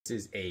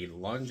This is a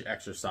lunge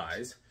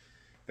exercise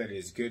that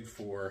is good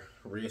for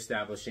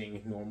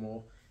reestablishing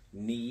normal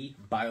knee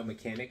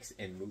biomechanics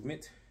and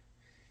movement.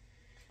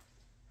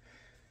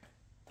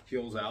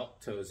 Heels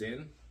out, toes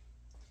in.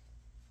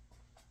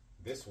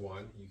 This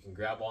one, you can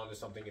grab onto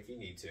something if you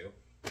need to.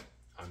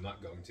 I'm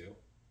not going to.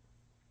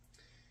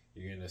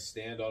 You're going to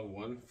stand on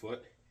one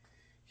foot.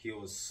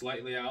 Heel is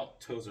slightly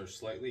out, toes are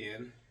slightly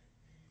in.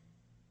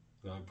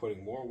 Now I'm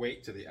putting more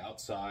weight to the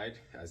outside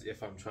as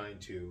if I'm trying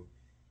to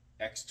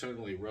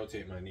externally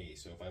rotate my knee.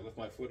 So if I lift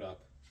my foot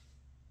up,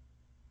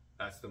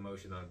 that's the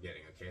motion that I'm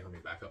getting. Okay, let me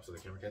back up so the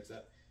camera gets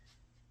that.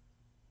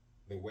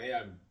 The way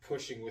I'm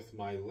pushing with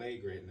my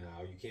leg right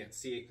now, you can't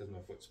see it because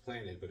my foot's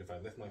planted, but if I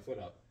lift my foot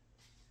up,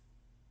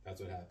 that's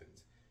what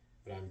happens.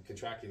 But I'm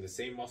contracting the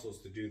same muscles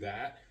to do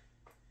that,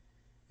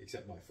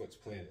 except my foot's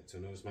planted. So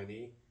notice my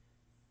knee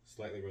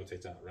slightly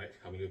rotates out, right?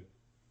 I'm going to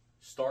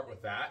start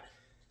with that.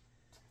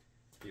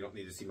 You don't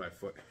need to see my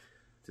foot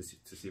to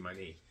see my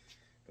knee.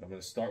 But I'm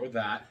going to start with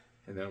that,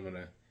 and then I'm going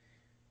to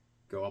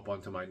go up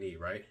onto my knee,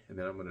 right? And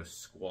then I'm going to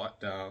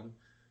squat down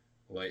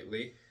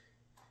lightly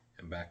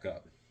and back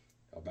up.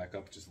 I'll back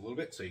up just a little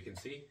bit so you can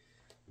see.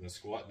 I'm going to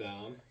squat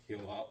down,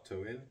 heel out,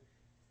 toe in.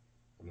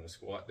 I'm going to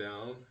squat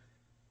down,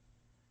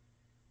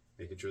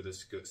 making sure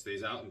this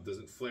stays out and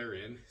doesn't flare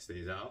in,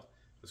 stays out.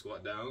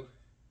 Squat down,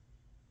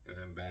 and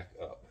then back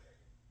up.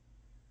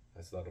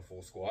 That's not a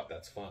full squat,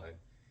 that's fine.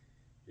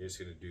 You're just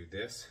gonna do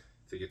this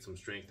to get some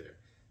strength there.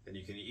 Then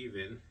you can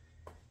even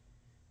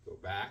go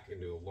back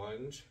into a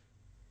lunge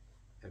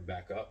and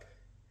back up.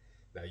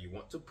 Now you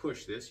want to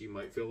push this. You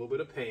might feel a little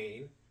bit of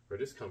pain or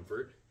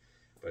discomfort,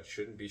 but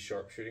shouldn't be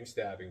sharp shooting,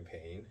 stabbing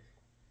pain.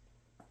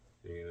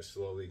 You're gonna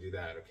slowly do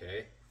that,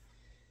 okay?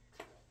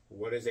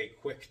 What is a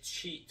quick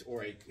cheat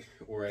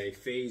or a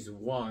phase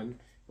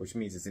one, which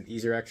means it's an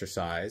easier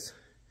exercise,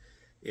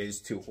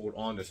 is to hold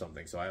on to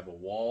something. So I have a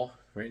wall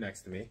right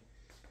next to me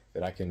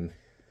that I can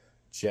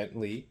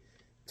gently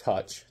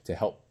touch to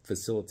help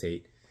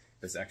facilitate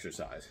this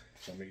exercise.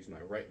 So I'm gonna use my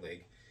right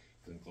leg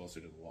because I'm closer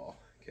to the wall,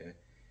 okay?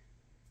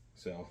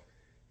 So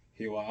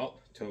heel out,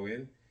 toe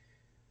in.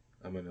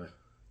 I'm gonna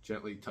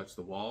gently touch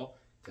the wall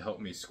to help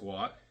me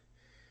squat,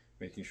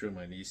 making sure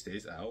my knee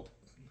stays out.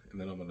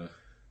 And then I'm gonna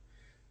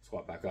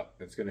squat back up.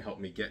 It's gonna help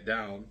me get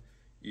down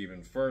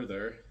even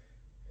further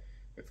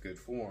with good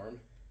form,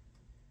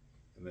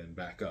 and then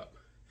back up.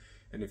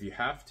 And if you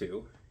have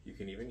to, you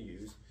can even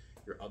use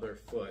your other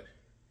foot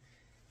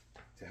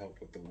to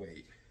help with the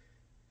weight.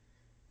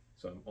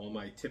 So I'm on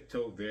my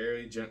tiptoe,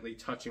 very gently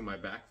touching my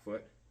back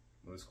foot.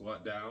 I'm gonna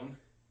squat down,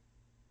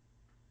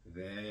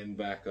 then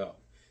back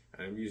up.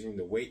 And I'm using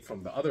the weight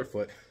from the other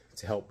foot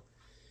to help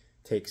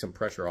take some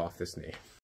pressure off this knee.